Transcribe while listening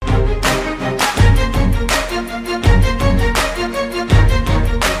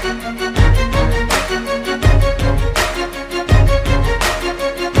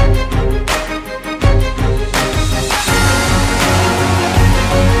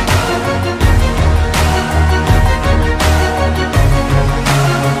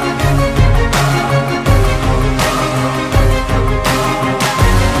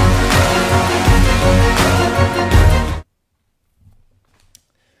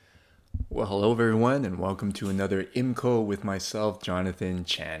Well, hello everyone, and welcome to another IMCO with myself, Jonathan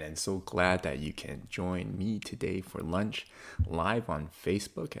Chan. And so glad that you can join me today for lunch live on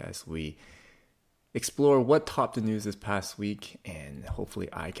Facebook as we explore what topped the news this past week. And hopefully,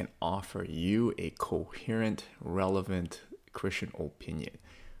 I can offer you a coherent, relevant Christian opinion.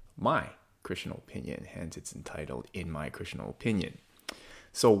 My Christian opinion, hence it's entitled In My Christian Opinion.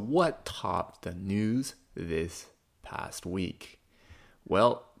 So, what topped the news this past week?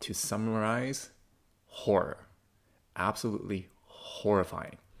 Well, to summarize, horror. Absolutely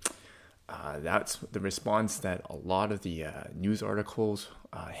horrifying. That's the response that a lot of the news articles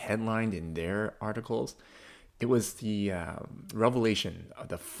headlined in their articles. It was the revelation of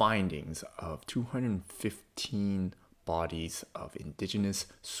the findings of 215 bodies of indigenous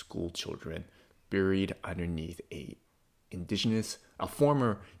school children buried underneath a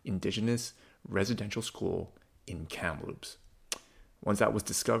former indigenous residential school in Kamloops. Once that was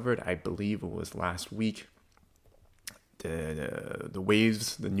discovered, I believe it was last week, the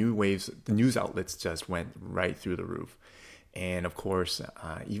news outlets just went right through the roof. And of course,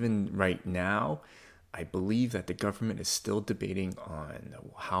 even right now, I believe that the government is still debating on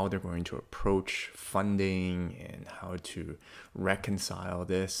how they're going to approach funding and how to reconcile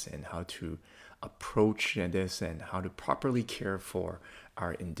this and how to approach this and how to properly care for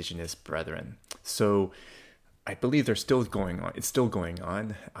our indigenous brethren. So I believe they're still going on. It's still going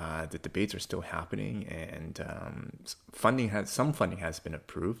on. The debates are still happening, and some funding has been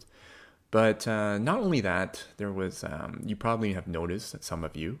approved. But not only that, there was. You probably have noticed, some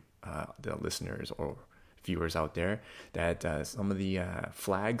of you, the listeners or viewers out there, that some of the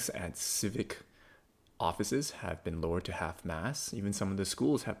flags at civic offices have been lowered to half mast. Even some of the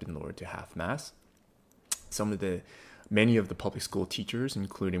schools have been lowered to half mast. Many of the public school teachers,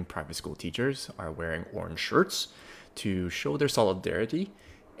 including private school teachers, are wearing orange shirts to show their solidarity.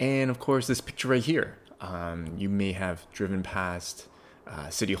 And of course, this picture right here, you may have driven past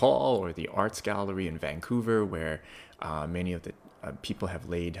City Hall or the Arts Gallery in Vancouver, where many of the people have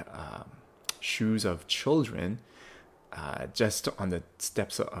laid shoes of children just on the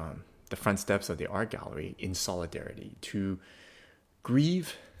steps, the front steps of the art gallery in solidarity to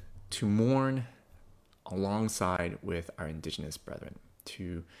grieve, to mourn, alongside with our indigenous brethren,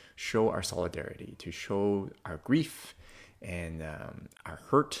 to show our solidarity, to show our grief and our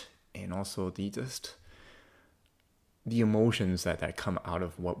hurt, and also the emotions that come out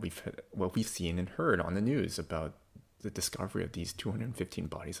of what we've seen and heard on the news about the discovery of these 215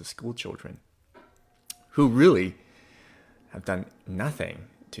 bodies of school children who really have done nothing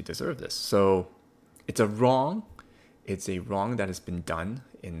to deserve this. So it's a wrong that has been done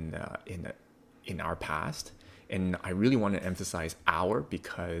in our past, and I really want to emphasize our,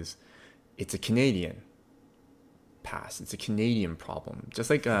 because it's a Canadian past. It's a Canadian problem. Just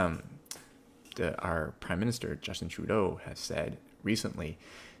like our Prime Minister Justin Trudeau has said recently,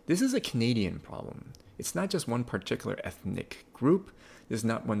 this is a Canadian problem. It's not just one particular ethnic group. There's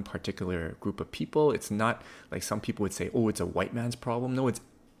not one particular group of people. It's not like some people would say, oh, it's a white man's problem. No, it's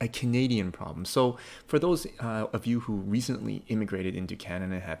a Canadian problem. So for those of you who recently immigrated into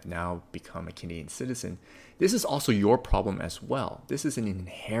Canada and have now become a Canadian citizen, this is also your problem as well. This is an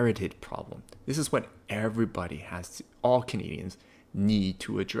inherited problem. This is what all Canadians need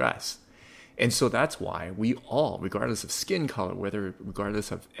to address. And so that's why we all, regardless of skin color,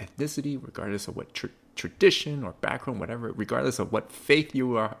 regardless of ethnicity, regardless of what tradition or background, whatever, regardless of what faith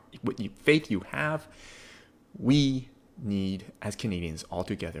you have, we need, as Canadians all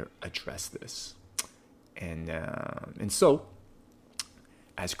together, address this. And so,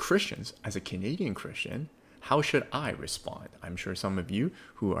 as Christians, as a Canadian Christian, how should I respond? I'm sure some of you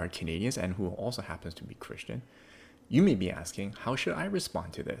who are Canadians and who also happens to be Christian, you may be asking, how should I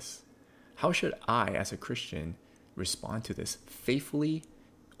respond to this? How should I, as a Christian, respond to this faithfully,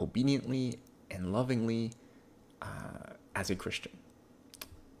 obediently, and lovingly as a Christian?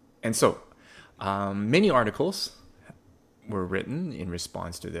 And so, many articles were written in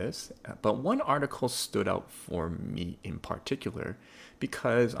response to this, but one article stood out for me in particular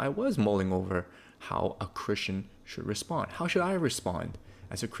because I was mulling over how a Christian should respond. How should I respond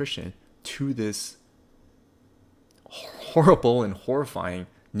as a Christian to this horrible and horrifying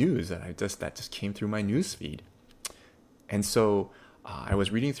news that just came through my news feed? And so I was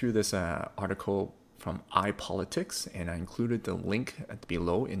reading through this article from iPolitics, and I included the link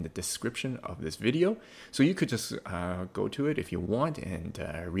below in the description of this video. So you could just go to it if you want and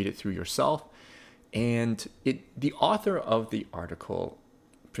read it through yourself. And the author of the article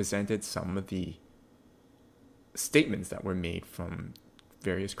presented some of the statements that were made from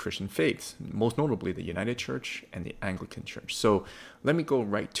various Christian faiths, most notably the United Church and the Anglican Church. So let me go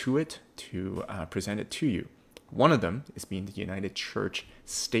right to it to present it to you. One of them is being the United Church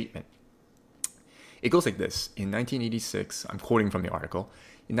Statement. It goes like this. In 1986, I'm quoting from the article,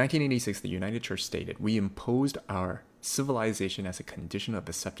 in 1986, the United Church stated, "We imposed our civilization as a condition of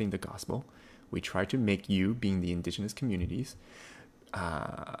accepting the gospel. We tried to make you, being the indigenous communities,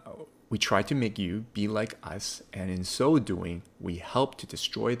 we tried to make you be like us, and in so doing, we helped to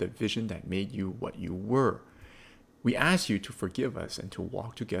destroy the vision that made you what you were. We ask you to forgive us and to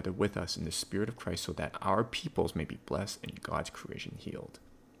walk together with us in the Spirit of Christ so that our peoples may be blessed and God's creation healed."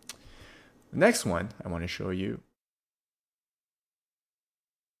 The next one I want to show you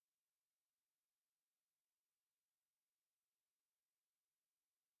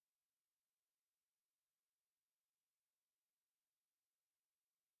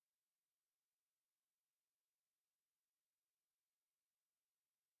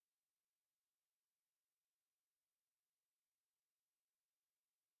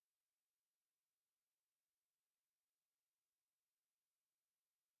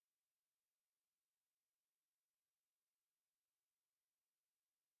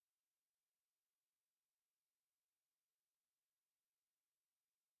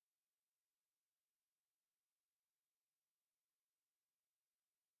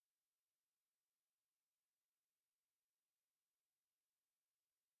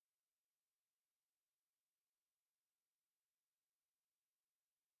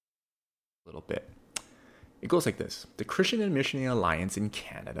a little bit. It goes like this. The Christian and Missionary Alliance in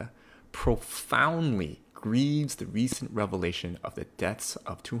Canada profoundly grieves the recent revelation of the deaths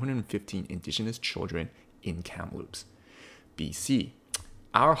of 215 Indigenous children in Kamloops, BC.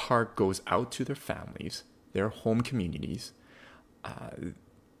 Our heart goes out to their families, their home communities, and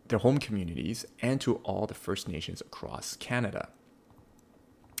to all the First Nations across Canada.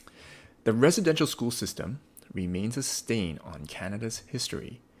 The residential school system remains a stain on Canada's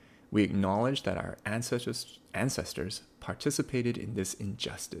history. We acknowledge that our ancestors participated in this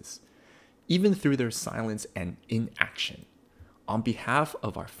injustice, even through their silence and inaction. On behalf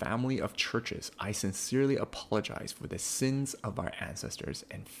of our family of churches, I sincerely apologize for the sins of our ancestors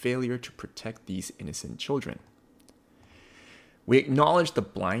and failure to protect these innocent children. We acknowledge the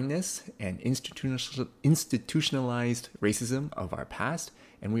blindness and institutionalized racism of our past,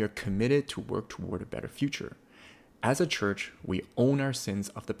 and we are committed to work toward a better future. As a church, we own our sins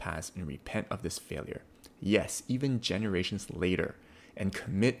of the past and repent of this failure. Yes, even generations later, and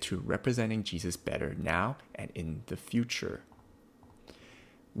commit to representing Jesus better now and in the future.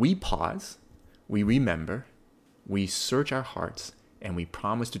 We pause, we remember, we search our hearts, and we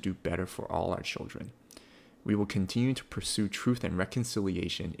promise to do better for all our children. We will continue to pursue truth and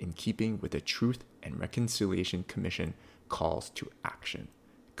reconciliation in keeping with the Truth and Reconciliation Commission calls to action.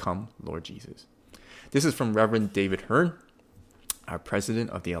 Come, Lord Jesus. This is from Reverend David Hearn, our president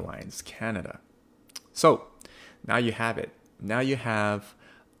of the Alliance Canada. So now you have it. Now you have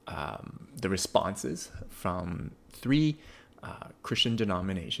the responses from 3 Christian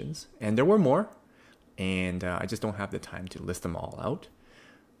denominations, and there were more, and I just don't have the time to list them all out.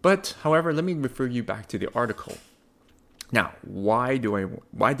 But however, let me refer you back to the article. Now, why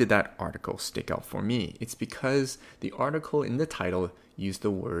did that article stick out for me? It's because the article in the title used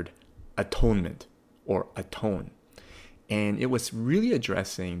the word atonement or atone. And it was really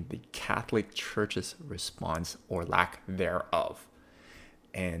addressing the Catholic Church's response or lack thereof.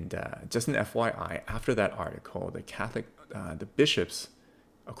 And just an FYI, after that article, the bishops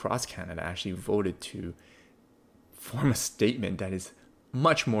across Canada actually voted to form a statement that is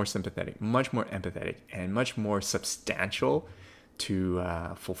much more sympathetic, much more empathetic, and much more substantial to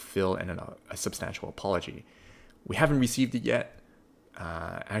fulfill a substantial apology. We haven't received it yet.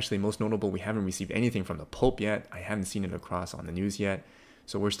 Actually, most notable, we haven't received anything from the Pope yet. I haven't seen it across on the news yet,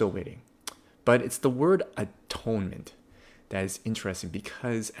 so we're still waiting. But it's the word atonement that is interesting,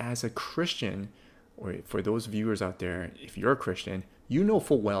 because as a Christian, or for those viewers out there, if you're a Christian, you know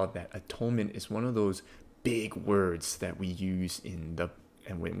full well that atonement is one of those big words that we use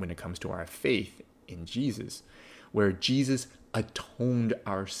when it comes to our faith in Jesus, where Jesus atoned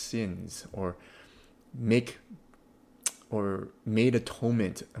our sins, or made an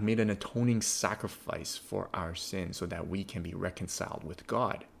atoning sacrifice for our sins so that we can be reconciled with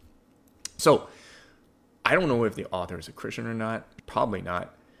God. So I don't know if the author is a Christian or not, probably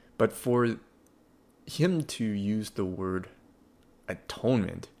not, but for him to use the word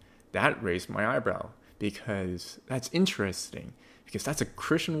atonement, that raised my eyebrow, because that's interesting, because that's a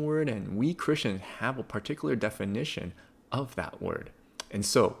Christian word, and we Christians have a particular definition of that word. And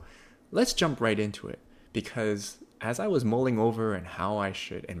so let's jump right into it, because as I was mulling over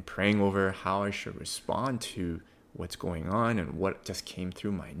and praying over how I should respond to what's going on and what just came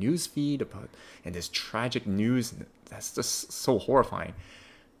through my news feed and this tragic news that's just so horrifying,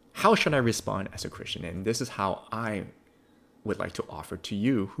 how should I respond as a Christian? And this is how I would like to offer to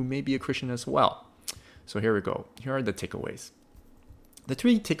you who may be a Christian as well. So here we go. Here are the takeaways. The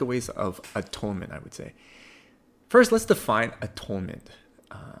 3 takeaways of atonement, I would say. First, let's define atonement.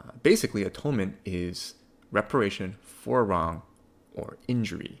 Basically, atonement is reparation for wrong or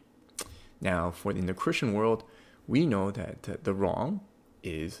injury. Now, in the Christian world, we know that the wrong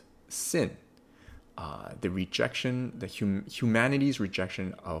is sin. The rejection, humanity's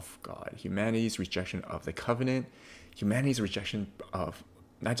rejection of God, humanity's rejection of the covenant, humanity's rejection of,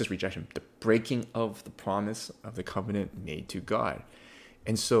 not just rejection, the breaking of the promise of the covenant made to God.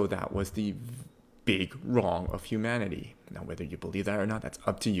 And so that was the big wrong of humanity. Now, whether you believe that or not, that's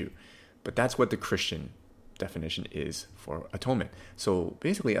up to you. But that's what the Christian definition is for atonement. So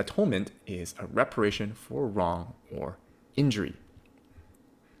basically, atonement is a reparation for wrong or injury.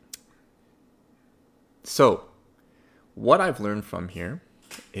 So what I've learned from here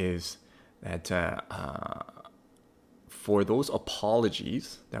is that for those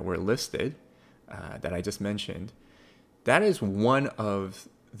apologies that were listed, that I just mentioned, that is one of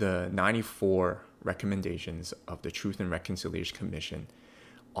the 94 recommendations of the Truth and Reconciliation Commission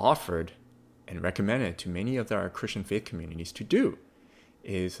offered and recommended to many of our Christian faith communities to do,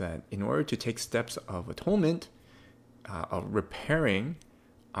 is that in order to take steps of atonement, of repairing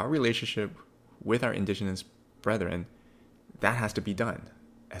our relationship with our indigenous brethren, that has to be done,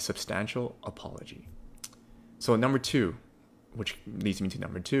 a substantial apology. So number 2, which leads me to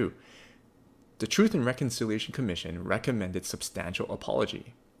number 2, the Truth and Reconciliation Commission recommended substantial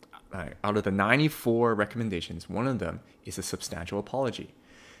apology. Out of the 94 recommendations, one of them is a substantial apology.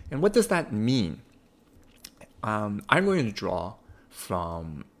 And what does that mean? I'm going to draw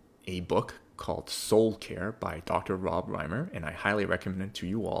from a book called Soul Care by Dr. Rob Reimer, and I highly recommend it to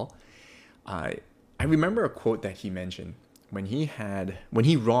you all. I remember a quote that he mentioned when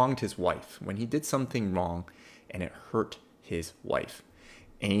he wronged his wife, when he did something wrong and it hurt his wife.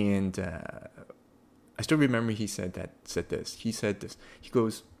 And I still remember he said this. He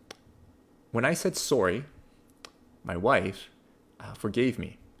goes, "When I said sorry, my wife forgave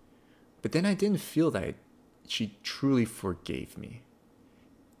me. But then I didn't feel that she truly forgave me."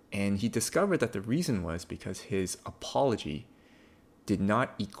 And he discovered that the reason was because his apology did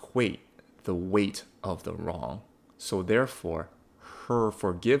not equate the weight of the wrong. So therefore, her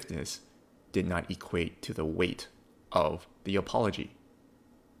forgiveness did not equate to the weight of the apology.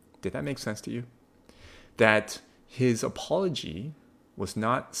 Did that make sense to you? That his apology was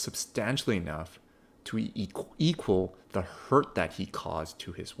not substantial enough to equal the hurt that he caused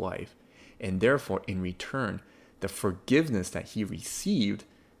to his wife. And therefore, in return, the forgiveness that he received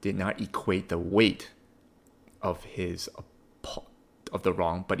did not equate the weight of the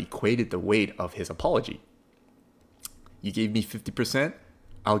wrong, but equated the weight of his apology. You gave me 50%,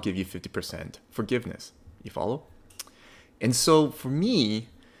 I'll give you 50% forgiveness. You follow? And so for me,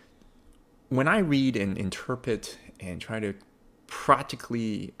 when I read and interpret and try to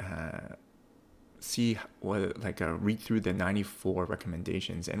practically read through the 94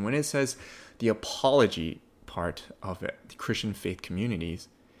 recommendations, and when it says the apology part of it, the Christian faith communities,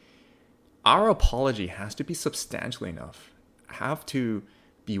 our apology has to be substantial enough, have to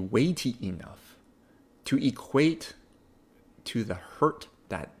be weighty enough to equate to the hurt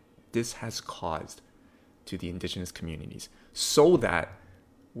that this has caused to the indigenous communities, so that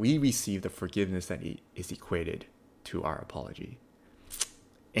we receive the forgiveness that is equated to our apology.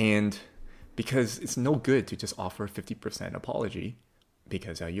 And because it's no good to just offer 50% apology,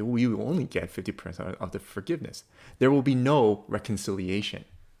 because you will only get 50% of the forgiveness. There will be no reconciliation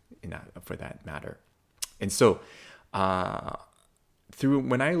for that matter. And so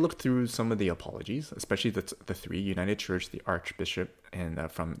when I looked through some of the apologies, especially the 3, United Church, the Archbishop,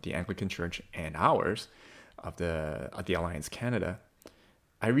 and from the Anglican Church and ours of the Alliance Canada,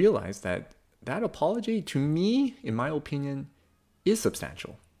 I realized that apology, to me, in my opinion, is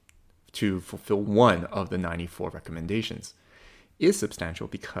substantial to fulfill one of the 94 recommendations. Is substantial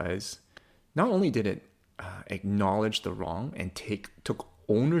because not only did it acknowledge the wrong and took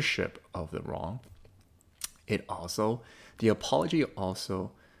ownership of the wrong, the apology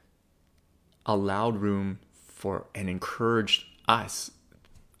also allowed room for and encouraged us,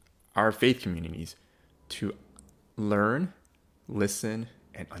 our faith communities, to learn, listen,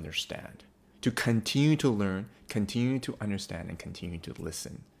 and understand. To continue to learn, continue to understand, and continue to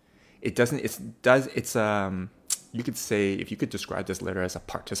listen. You could say, if you could describe this letter as a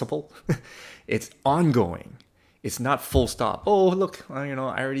participle, it's ongoing. It's not full stop. Oh, look, I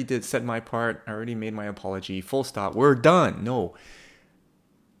already said my part. I already made my apology. Full stop. We're done. No.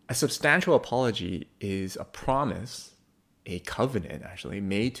 A substantial apology is a promise, a covenant actually,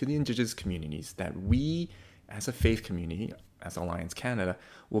 made to the Indigenous communities that we, as a faith community, as Alliance Canada,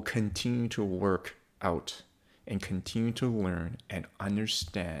 will continue to work out and continue to learn and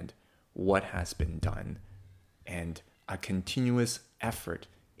understand what has been done, and a continuous effort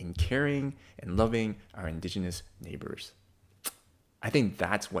in caring and loving our Indigenous neighbors. I think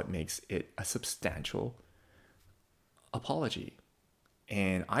that's what makes it a substantial apology.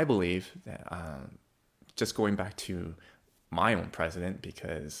 And I believe that just going back to my own president,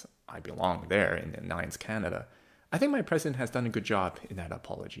 because I belong there in Alliance Canada, I think my president has done a good job in that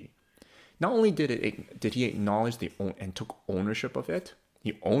apology. Not only did he acknowledge and took ownership of it,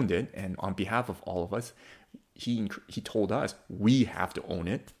 he owned it, and on behalf of all of us, he told us we have to own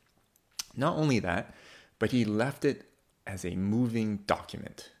it. Not only that, but he left it as a moving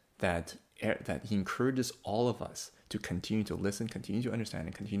document that he encourages all of us to continue to listen, continue to understand,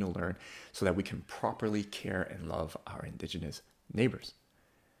 and continue to learn so that we can properly care and love our Indigenous neighbors.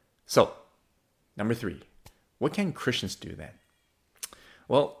 So, number 3, what can Christians do then?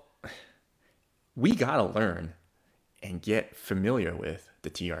 Well, we gotta learn and get familiar with the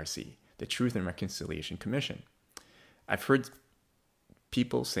TRC, the Truth and Reconciliation Commission. I've heard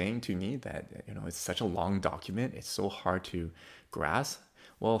people saying to me that it's such a long document, it's so hard to grasp.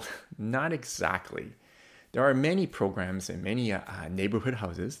 Well, not exactly. There are many programs and many neighborhood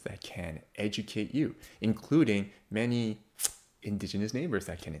houses that can educate you, including many Indigenous neighbors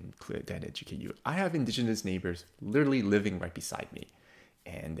that educate you. I have Indigenous neighbors literally living right beside me,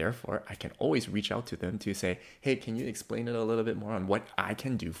 and therefore I can always reach out to them to say, hey, can you explain it a little bit more on what I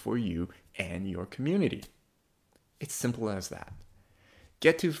can do for you and your community? It's simple as that.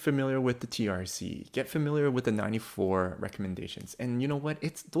 Get familiar with the TRC. Get familiar with the 94 recommendations. And you know what?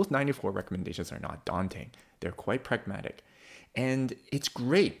 Those 94 recommendations are not daunting. They're quite pragmatic. And it's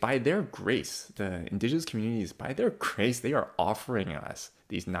great. By their grace, the Indigenous communities, by their grace, they are offering us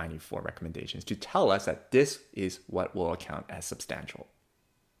these 94 recommendations to tell us that this is what will account as substantial.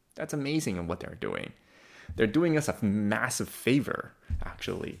 That's amazing in what they're doing. They're doing us a massive favor,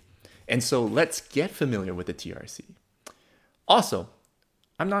 actually. And so let's get familiar with the TRC. Also,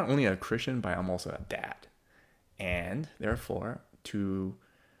 I'm not only a Christian, but I'm also a dad. And therefore,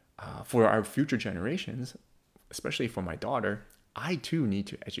 for our future generations, especially for my daughter, I too need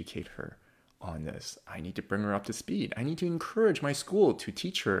to educate her on this. I need to bring her up to speed. I need to encourage my school to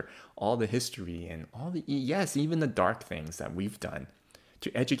teach her all the history and even the dark things that we've done,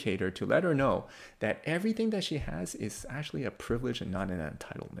 to educate her, to let her know that everything that she has is actually a privilege and not an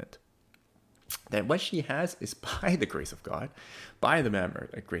entitlement. That what she has is by the grace of God, by the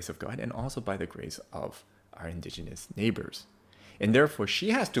grace of God, and also by the grace of our Indigenous neighbors. And therefore,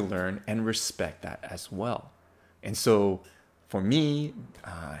 she has to learn and respect that as well. And so, for me,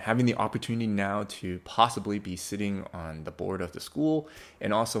 having the opportunity now to possibly be sitting on the board of the school,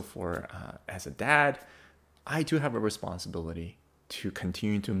 and also as a dad, I do have a responsibility to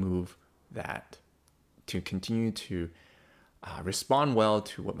continue to move that, to continue to respond well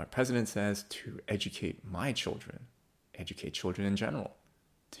to what my president says, to educate my children, educate children in general,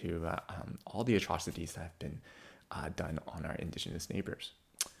 to all the atrocities that have been done on our Indigenous neighbors,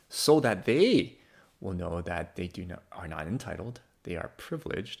 so that they will know that they are not entitled, they are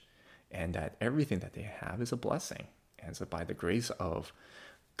privileged, and that everything that they have is a blessing. And so by the grace of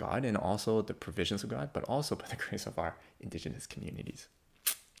God and also the provisions of God, but also by the grace of our Indigenous communities.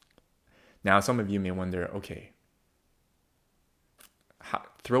 Now, some of you may wonder, okay,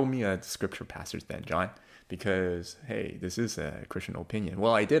 throw me a scripture passage then, John, because, hey, this is a Christian opinion.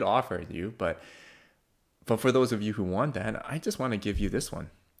 Well, I did offer it you, but for those of you who want that, I just want to give you this one.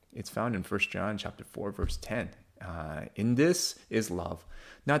 It's found in 1 John chapter 4, verse 10. In this is love,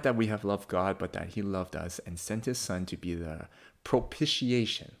 not that we have loved God, but that he loved us and sent his son to be the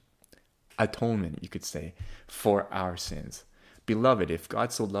propitiation, atonement, you could say, for our sins. Beloved, if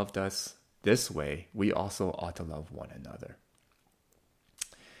God so loved us this way, we also ought to love one another.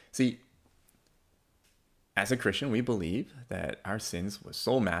 See, as a Christian, we believe that our sins were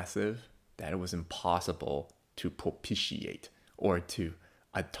so massive that it was impossible to propitiate or to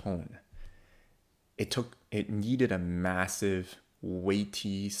atone. It needed a massive,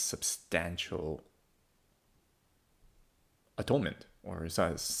 weighty, substantial atonement or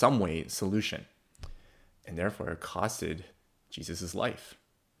some way solution. And therefore it costed Jesus' life.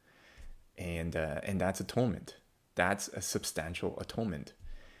 And that's atonement. That's a substantial atonement.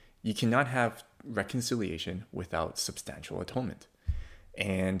 You cannot have reconciliation without substantial atonement.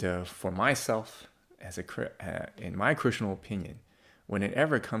 And for myself in my Christian opinion, when it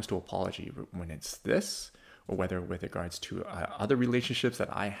ever comes to apology, when it's this, or whether with regards to other relationships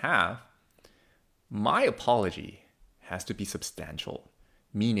that I have, my apology has to be substantial,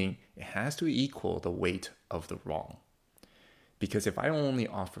 meaning it has to equal the weight of the wrong. Because if I only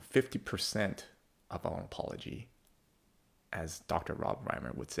offer 50% of an apology, as Dr. Rob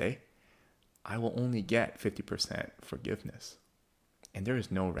Reimer would say, I will only get 50% forgiveness. And there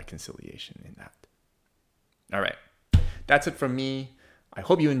is no reconciliation in that. All right, that's it from me. I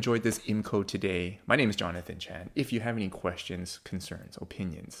hope you enjoyed this IMCO today. My name is Jonathan Chan. If you have any questions, concerns,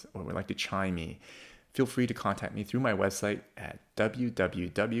 opinions, or would like to chime me, feel free to contact me through my website at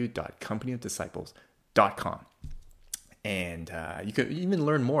www.companyofdisciples.com. And you can even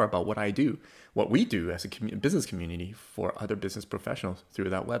learn more about what we do as a business community for other business professionals through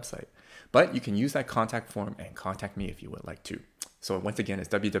that website. But you can use that contact form and contact me if you would like to. So once again, it's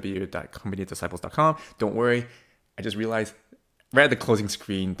www.companyofdisciples.com. Don't worry, I just realized right at the closing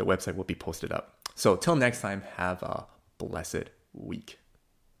screen, the website will be posted up. So till next time, have a blessed week.